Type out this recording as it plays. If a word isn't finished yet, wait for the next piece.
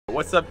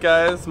What's up,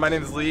 guys? My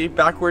name is Lee.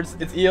 Backwards,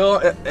 it's Eel,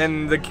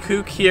 and the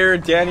kook here,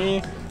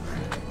 Danny,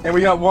 and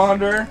we got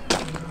Wander.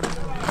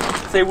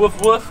 Say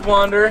woof woof,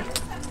 Wander.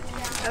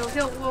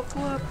 Woof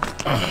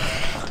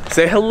woof.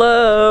 Say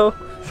hello.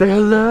 Say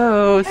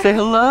hello. Say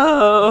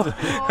hello.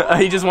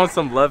 He just wants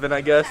some loving,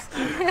 I guess.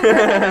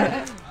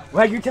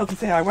 Wag your tail if you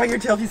say hi. Wag your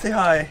tail if you say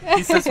hi.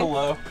 He says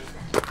hello.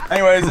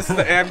 Anyways, this is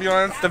the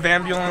ambulance, the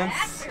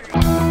vanbulance.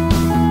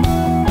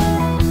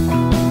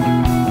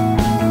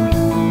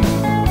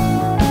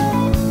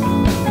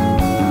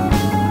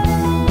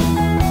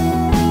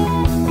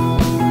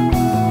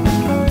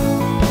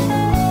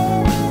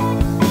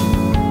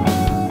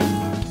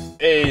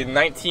 A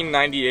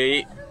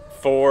 1998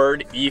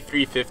 Ford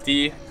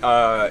E350.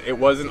 It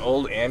was an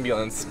old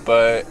ambulance,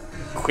 but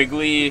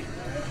Quigley,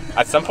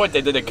 at some point they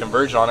did a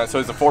conversion on it, so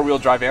it's a four-wheel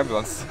drive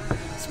ambulance.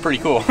 It's pretty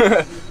cool.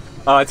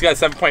 It's got a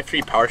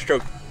 7.3 Power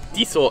Stroke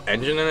diesel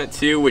engine in it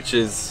too, which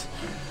is,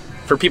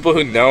 for people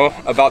who know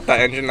about that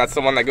engine, that's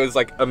the one that goes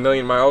like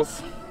 1,000,000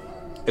 miles.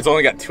 It's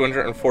only got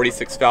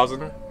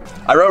 246,000.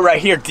 I wrote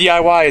right here,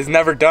 DIY is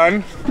never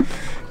done,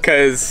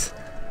 because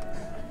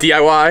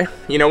DIY,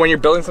 you know, when you're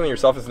building something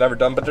yourself, it's never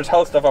done, but there's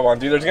hella stuff I want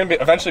to do. There's going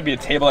to eventually be a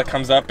table that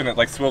comes up and it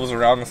like swivels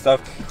around and stuff.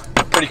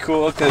 Pretty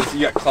cool, because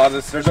you got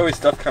closets. There's always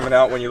stuff coming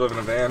out when you live in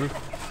a van.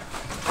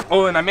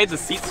 Oh, and I made the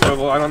seat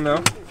swivel, I don't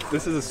know.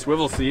 This is a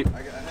swivel seat.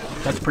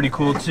 That's pretty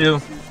cool too.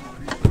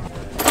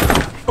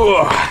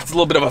 Oh, it's a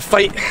little bit of a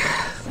fight.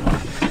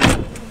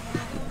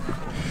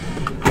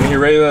 And you're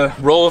ready to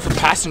roll with a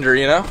passenger,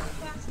 you know?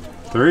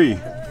 3.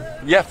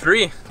 Yeah,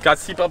 3. Got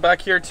seatbelt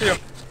back here too.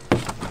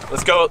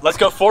 Let's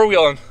go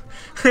four-wheeling.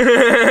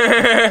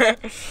 I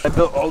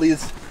built all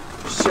these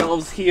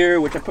shelves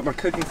here, which I put my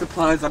cooking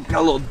supplies. I've got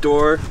a little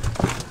door,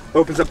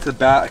 opens up to the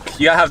back.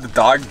 You gotta have the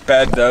dog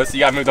bed though, so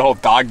you gotta move the whole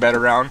dog bed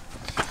around.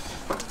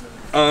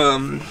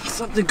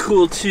 Something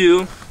cool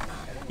too,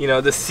 you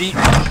know, the seat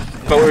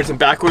forwards and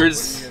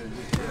backwards.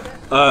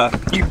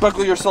 You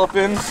buckle yourself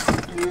in,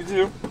 you need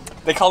to.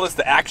 They call this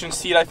the action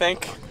seat, I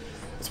think.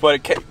 It's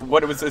what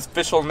it was its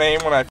official name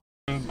when I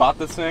bought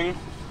this thing.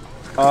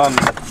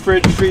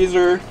 Fridge,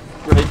 freezer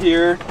right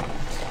here.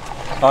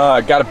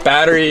 Got a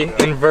battery,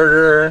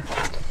 inverter,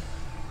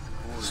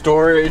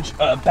 storage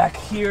back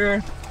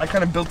here. I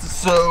kind of built it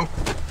so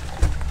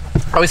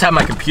I always have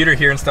my computer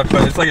here and stuff,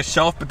 but it's like a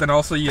shelf, but then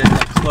also you have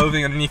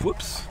clothing underneath.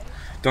 Whoops,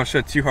 don't show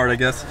it too hard, I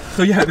guess.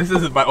 So yeah, this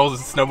is my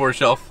oldest snowboard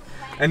shelf,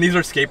 and these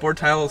are skateboard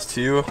tiles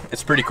too.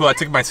 It's pretty cool. I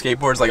took my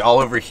skateboards like all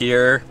over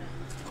here,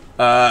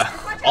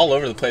 all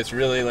over the place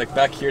really. Like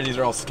back here, these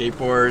are all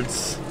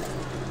skateboards.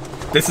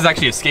 This is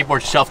actually a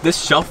skateboard shelf.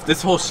 This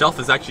whole shelf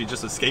is actually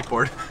just a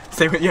skateboard.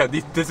 Same, yeah,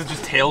 this is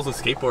just tails of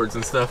skateboards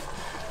and stuff.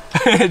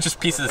 Just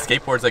pieces of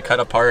skateboards I cut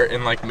apart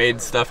and like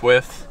made stuff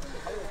with.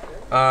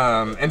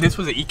 And this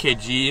was an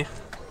EKG.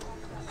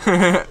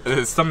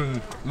 Must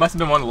have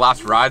been one of the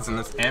last rides in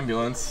this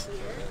ambulance.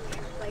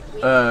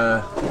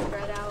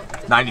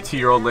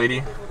 92-year-old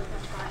lady.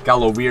 Got a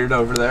little weird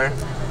over there.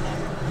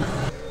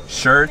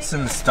 Shirts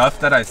and stuff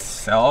that I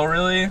sell,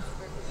 really.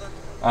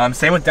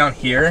 Same with down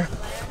here.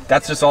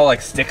 That's just all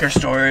like sticker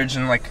storage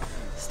and like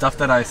stuff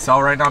that I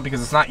sell right now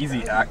because it's not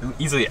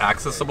easily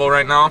accessible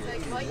right now.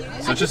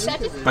 So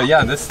but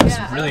yeah, this is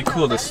really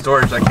cool, the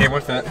storage that came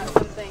with it.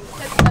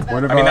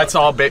 I mean, that's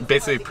all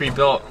basically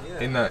pre-built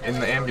in the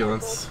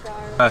ambulance.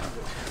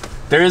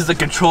 There is the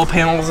control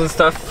panels and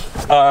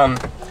stuff.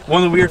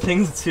 One of the weird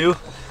things too,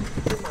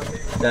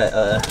 that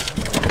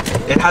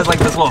it has like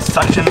this little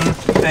suction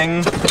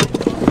thing.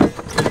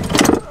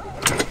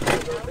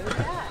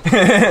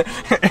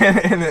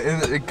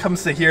 and it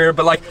comes to here,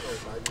 but like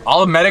all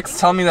the medics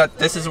tell me that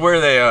this is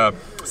where they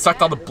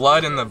sucked all the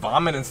blood and the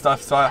vomit and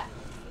stuff, so I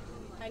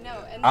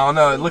don't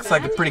know, it looks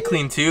like a pretty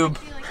clean tube,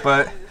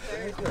 but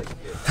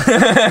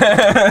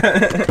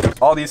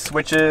all these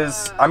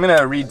switches, I'm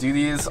gonna redo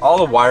these. All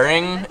the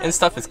wiring and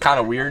stuff is kind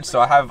of weird,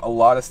 so I have a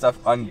lot of stuff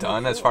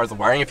undone as far as the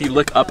wiring. If you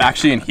look up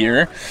actually in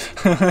here,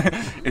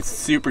 it's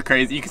super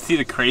crazy. You can see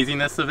the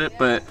craziness of it,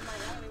 but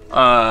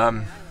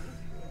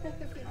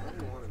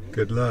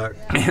good luck.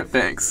 Yeah,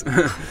 thanks.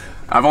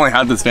 I've only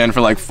had this van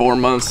for like 4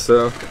 months,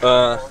 so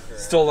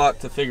still a lot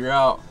to figure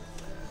out.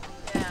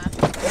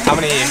 How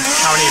many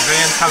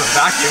vans have a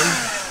vacuum?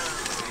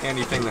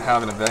 Handy thing to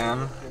have in a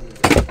van.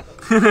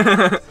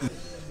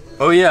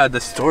 Oh yeah,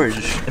 the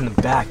storage in the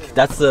back.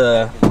 That's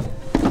the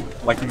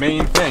like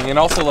main thing, and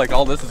also like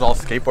all this is all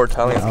skateboard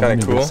tiling. It's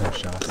kind of cool.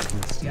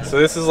 So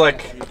this is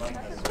like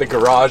the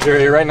garage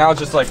area right now.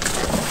 Just like,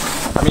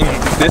 I mean,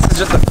 this is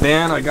just a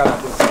fan. I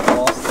got this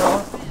wall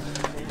stuff.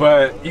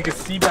 But you can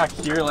see back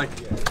here, like,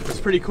 it's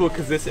pretty cool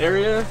because this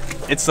area,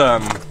 it's all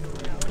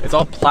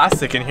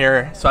plastic in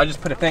here. So I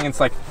just put a thing. It's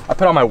like I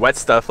put all my wet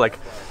stuff, like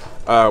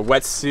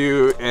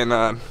wetsuit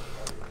and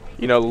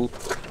you know,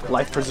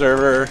 life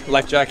preserver,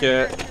 life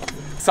jacket.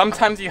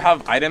 Sometimes you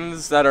have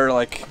items that are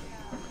like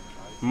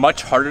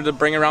much harder to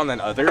bring around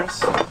than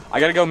others. I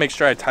gotta go make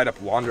sure I tied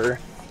up Wander.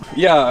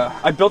 Yeah,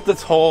 I built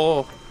this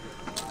whole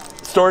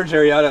storage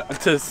area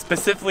to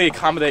specifically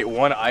accommodate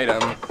one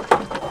item.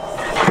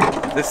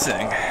 This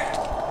thing.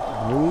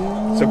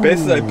 Ooh. So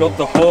basically I built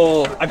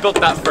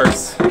that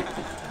first.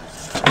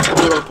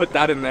 We'll put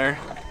that in there.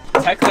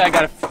 Technically I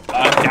got a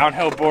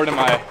downhill board in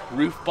my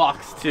roof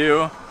box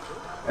too.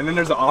 And then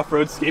there's an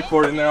off-road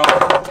skateboard in there.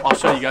 I'll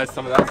show you guys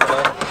some of that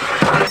stuff.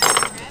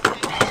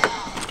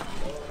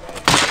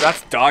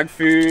 That's dog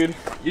food.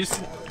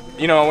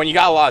 You know, when you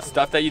got a lot of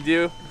stuff that you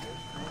do,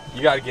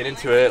 you gotta get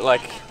into it.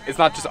 Like, it's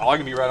not just all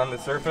gonna be right on the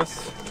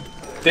surface.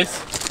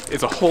 This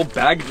is a whole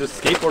bag of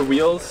just skateboard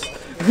wheels.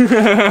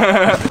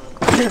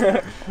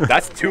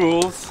 That's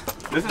tools.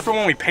 This is from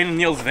when we painted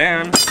Neil's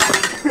van.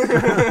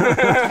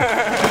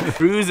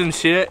 Screws and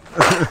shit.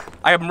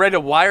 I am ready to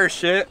wire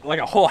shit, like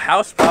a whole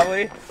house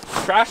probably.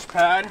 Trash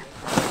pad.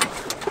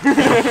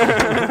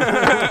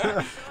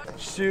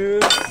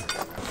 Shoes.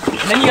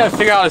 And then you gotta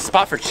figure out a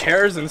spot for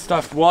chairs and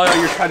stuff while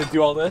you're trying to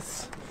do all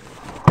this.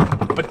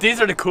 But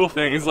these are the cool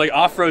things, like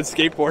off-road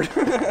skateboard.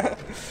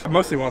 I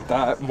mostly want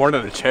that more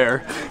than a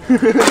chair.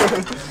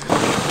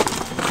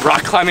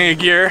 Rock climbing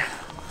gear.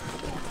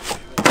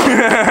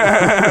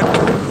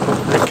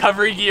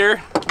 Recovery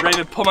gear. Ready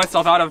to pull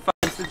myself out of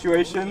fucking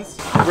situations.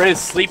 Ready to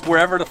sleep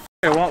wherever the fuck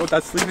I want with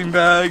that sleeping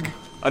bag.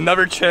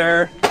 Another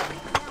chair.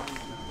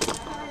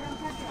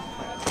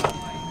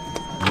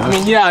 I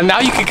mean, yeah, now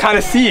you can kind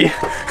of see.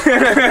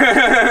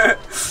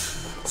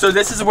 So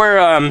this is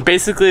where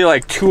basically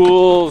like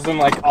tools and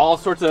like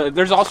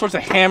there's all sorts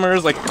of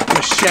hammers, like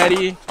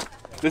machete.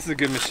 This is a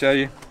good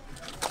machete.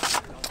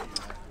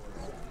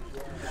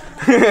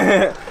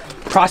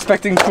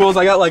 Prospecting tools.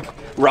 I got like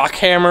rock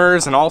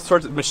hammers and all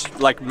sorts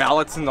of like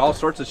mallets and all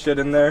sorts of shit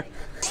in there.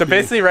 So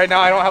basically right now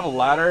I don't have a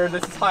ladder.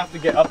 This is how I have to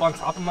get up on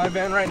top of my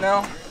van right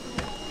now.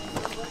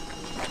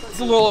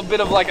 It's a little bit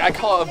of like, I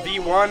call it a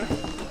V1.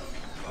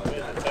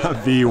 A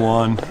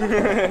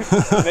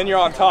V1. Then you're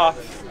on top.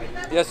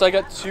 Yeah, so I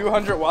got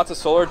 200 watts of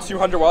solar,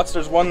 200 watts.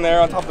 There's one there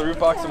on top of the roof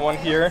box and one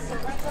here.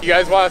 You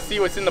guys want to see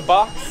what's in the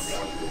box?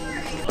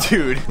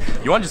 Dude,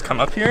 you want to just come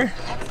up here?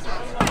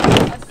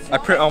 I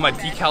print all my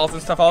decals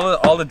and stuff.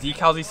 All the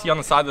decals you see on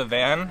the side of the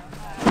van,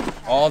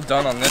 all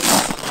done on this.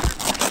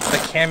 The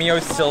Cameo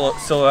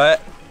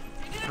Silhouette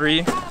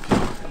 3.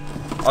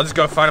 I'll just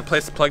go find a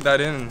place to plug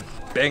that in and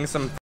bang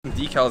some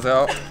decals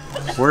out.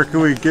 Where can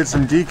we get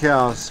some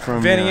decals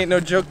from?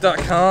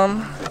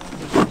 vanlife.com.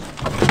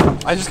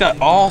 I just got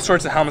all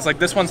sorts of helmets. Like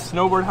this one's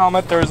snowboard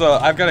helmet.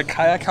 I've got a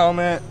kayaking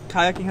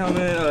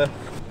helmet, a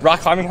rock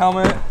climbing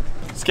helmet,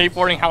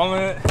 skateboarding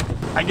helmet.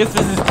 I guess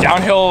this is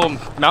downhill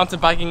mountain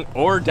biking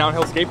or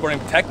downhill skateboarding.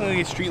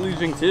 Technically street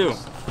luging too.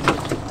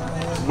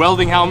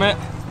 Welding helmet.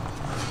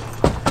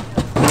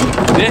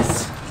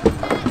 This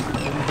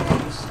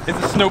is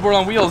a snowboard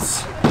on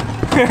wheels.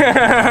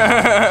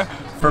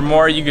 For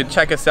more, you could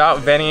check us out,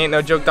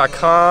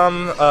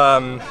 vanlife.com,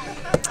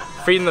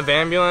 Freedom the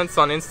Vanambulance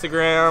on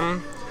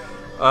Instagram,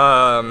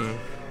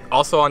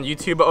 also on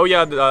YouTube. Oh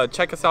yeah,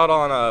 check us out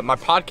on my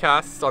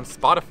podcast on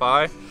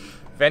Spotify,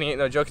 Vanning Ain't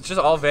No Joke. It's just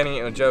all Vanning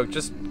Ain't No Joke.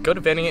 Just go to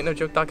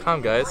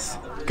vanningaintnojoke.com, guys.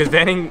 Because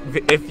vanning,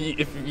 if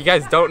you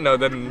guys don't know,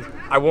 then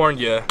I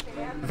warned you,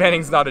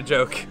 vanning's not a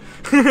joke.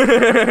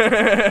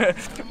 A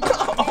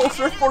whole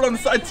surfboard on the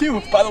side too,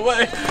 by the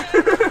way.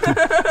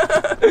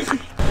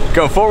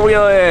 Go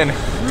four-wheeling.